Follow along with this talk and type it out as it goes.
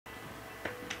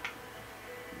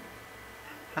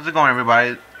How's it going,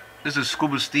 everybody? This is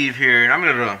Scuba Steve here, and I'm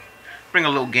gonna bring a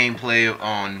little gameplay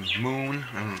on Moon.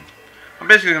 I'm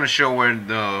basically gonna show where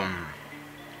the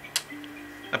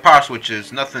power switch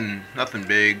is. Nothing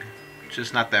big. It's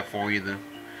just not that far either.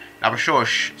 I'm sure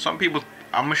some people.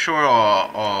 I'm sure.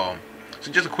 So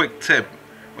just a quick tip,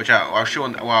 which I'll show.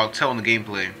 I'll tell in the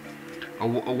gameplay.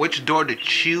 Which door to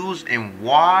choose and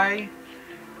why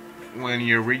when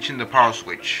you're reaching the power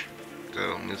switch.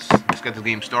 So let's get the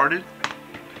game started.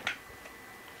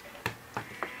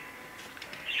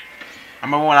 I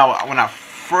remember when I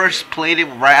first played it,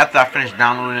 right after I finished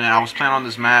downloading it, I was playing on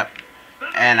this map,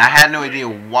 and I had no idea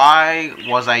why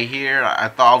was I here. I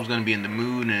thought I was gonna be in the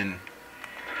moon, and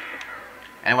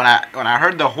when I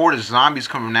heard the horde of zombies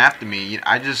coming after me,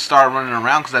 I just started running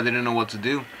around because I didn't know what to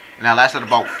do, and I lasted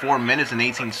about 4 minutes and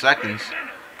 18 seconds,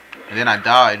 and then I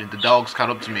died. The dogs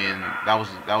caught up to me, and that was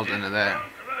the end of that.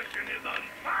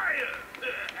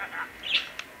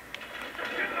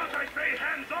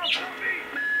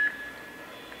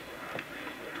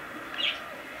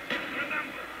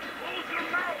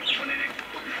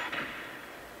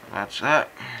 That's that.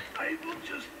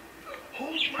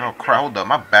 Oh crap, hold up,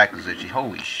 my back is itchy.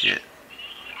 Holy shit.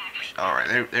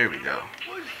 Alright, there we go.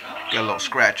 Get a little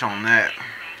scratch on that.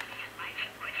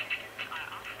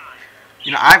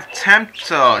 You know, I've attempted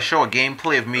to show a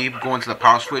gameplay of me going to the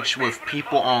power switch with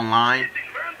people online.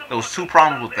 There was two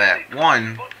problems with that.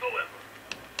 One,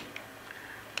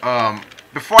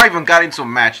 before I even got into a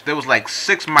match, there was like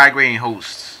 6 migrating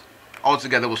hosts.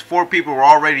 Altogether, there was 4 people who were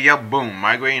already up, boom,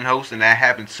 migrating host, and that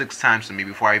happened 6 times to me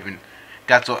before I even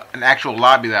got to an actual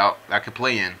lobby that I could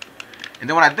play in. And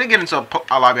then when I did get into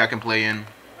a lobby I can play in,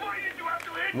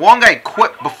 one guy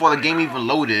quit before the game even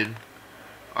loaded,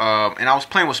 and I was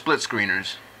playing with split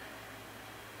screeners.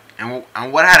 And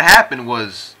what had happened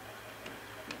was,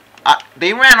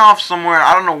 they ran off somewhere.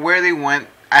 I don't know where they went.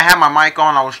 I had my mic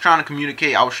on. I was trying to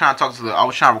communicate. I was trying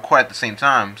to record at the same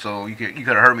time, so you could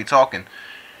have heard me talking.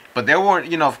 But there weren't,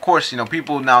 you know, of course, you know,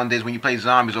 people nowadays when you play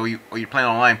zombies or you're playing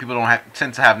online, people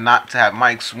tend to have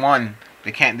mics. One,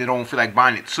 they don't feel like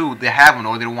buying it. 2, they have one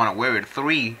or they don't want to wear it.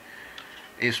 3,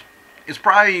 it's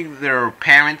probably their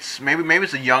parents. Maybe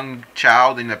it's a young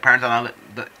child and their parents are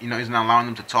not, isn't allowing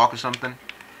them to talk or something.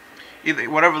 Either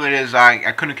whatever it is,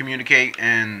 I couldn't communicate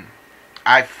and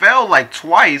I fell like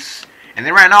twice. And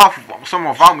they ran off.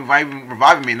 Someone without me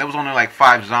reviving me. And there was only like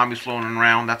 5 zombies floating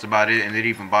around. That's about it. And they didn't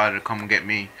even bother to come and get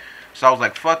me. So I was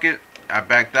like, fuck it. I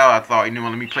backed out. I thought, you know what,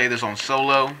 let me play this on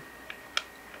solo.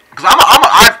 Because I'm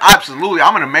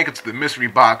going to make it to the mystery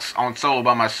box on solo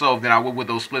by myself than I would with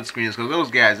those split screens. Because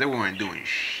those guys, they weren't doing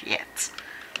shit.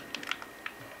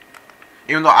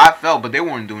 Even though I fell, but they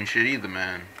weren't doing shit either,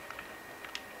 man.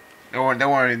 They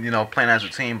weren't, you know, playing as a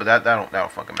team. But that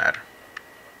don't fucking matter.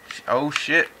 Oh,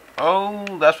 shit. Oh,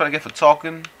 that's what I get for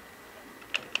talking.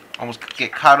 Almost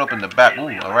get caught up in the back. Ooh,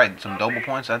 alright, some double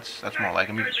points. That's more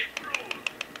like me.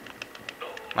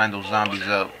 Line those zombies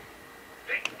up.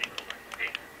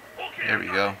 There we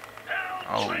go.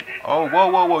 Oh,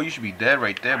 whoa. You should be dead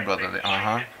right there, brother.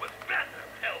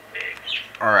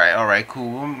 Alright,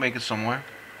 cool. We'll make it somewhere.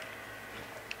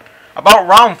 About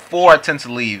round 4, I tend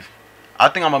to leave. I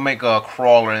think I'm gonna make a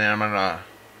crawler and then I'm gonna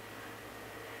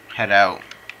head out.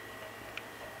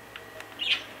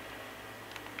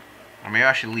 Or maybe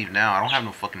I should leave now. I don't have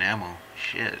no fucking ammo.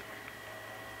 Shit.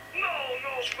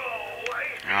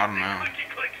 I don't know.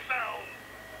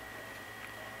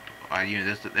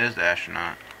 There's the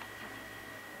astronaut.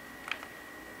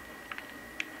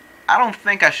 I don't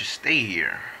think I should stay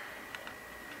here.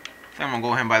 I think I'm gonna go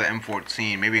ahead and buy the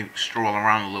M14. Maybe stroll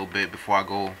around a little bit before I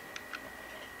go.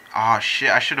 Ah,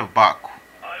 shit. I should have bought.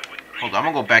 Hold on.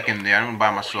 I'm gonna go back in there. I'm gonna buy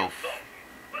myself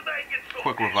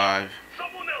quick revive.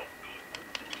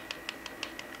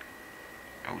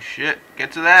 Oh shit,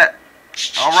 get to that.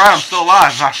 Alright, I'm still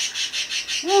alive.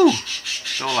 Woo!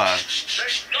 Still alive.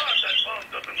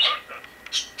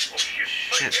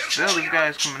 Shit, still this guy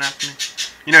is coming after me.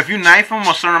 You know, if you knife him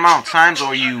a certain amount of times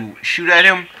or you shoot at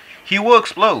him, he will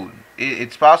explode.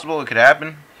 It's possible, it could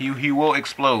happen. He will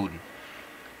explode.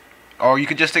 Or you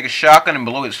could just take a shotgun and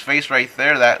blow his face right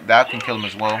there. That can kill him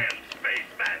as well.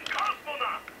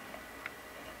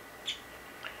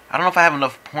 I don't know if I have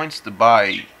enough points to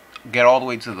get all the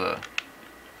way to the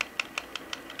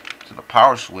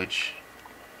power switch.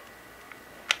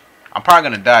 I'm probably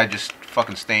gonna die just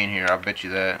fucking staying here. I bet you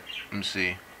that. Let me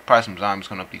see. Probably some zombies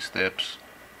coming up these steps.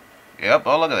 Yep.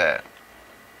 Oh, look at that.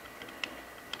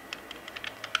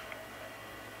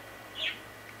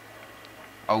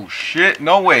 Oh shit!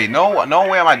 No way! No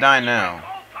way am I dying now.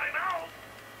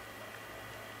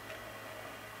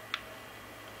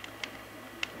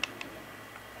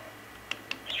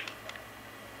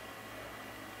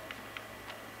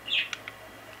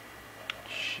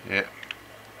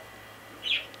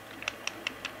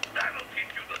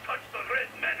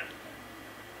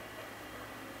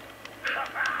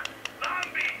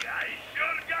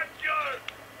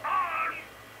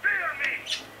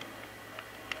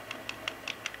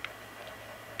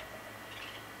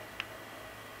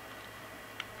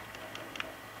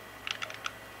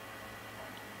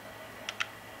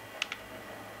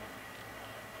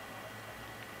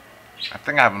 I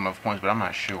think I have enough points, but I'm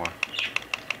not sure.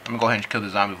 I'm gonna go ahead and kill the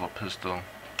zombie with a pistol.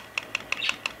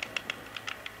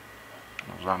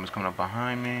 No zombies coming up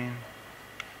behind me.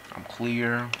 I'm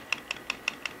clear.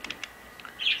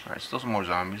 Alright, still some more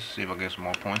zombies. See if I get some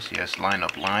more points. Yes, line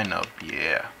up,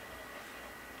 yeah.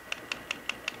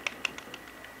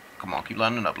 Come on, keep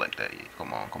lining up like that.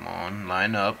 Come on,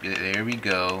 line up. Yeah, there we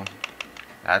go.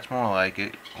 That's more like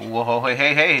it. Ooh, oh,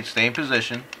 hey, stay in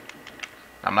position.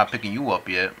 I'm not picking you up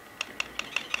yet.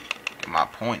 Get my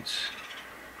points.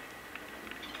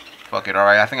 Fuck it,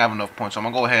 alright, I think I have enough points. So I'm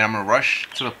gonna go ahead, I'm gonna rush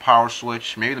to the power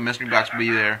switch. Maybe the mystery box will be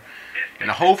there. And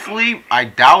hopefully, I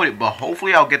doubt it, but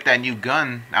hopefully I'll get that new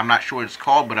gun. I'm not sure what it's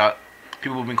called, but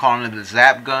people have been calling it the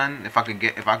Zap gun. If I could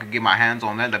get my hands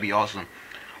on that, that'd be awesome.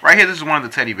 Right here, this is one of the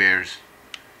teddy bears.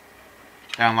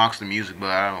 That unlocks the music,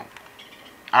 but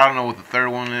I don't know what the third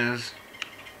one is.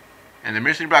 And the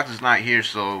mystery box is not here,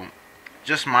 so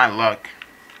just my luck.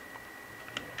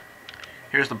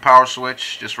 Here's the power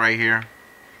switch, just right here.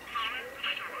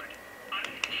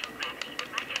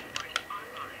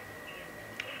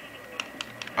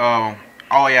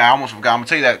 Oh yeah, I almost forgot. I'm gonna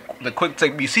tell you that the quick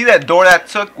tip. You see that door that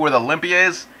took where the Olympia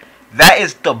is? That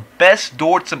is the best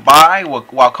door to buy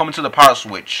while coming to the power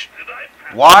switch.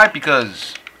 Why?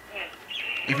 Because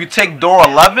if you take door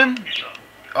 11,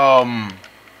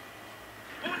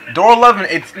 door 11,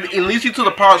 it leads you to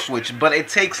the power switch, but it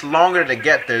takes longer to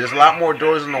get there. There's a lot more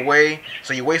doors in the way,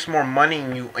 so you waste more money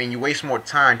and you waste more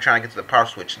time trying to get to the power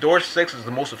switch. Door 6 is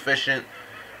the most efficient.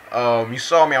 You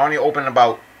saw me. I only opened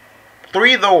about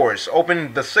 3 doors.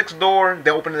 Opened the 6th door.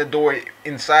 They opened the door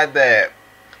inside where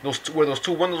those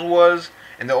 2 windows was,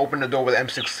 and they opened the door where the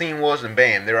M16 was, and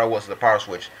bam, there I was, the power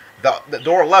switch. The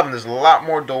door 11, there's a lot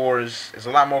more doors. It's a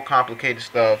lot more complicated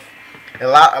stuff. A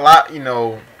lot, you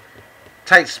know,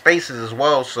 tight spaces as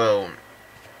well. So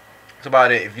that's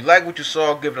about it. If you like what you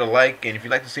saw, give it a like, and if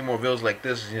you'd like to see more videos like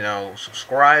this, you know,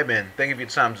 subscribe. And thank you for your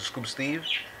time. This is Scoop Steve,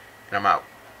 and I'm out.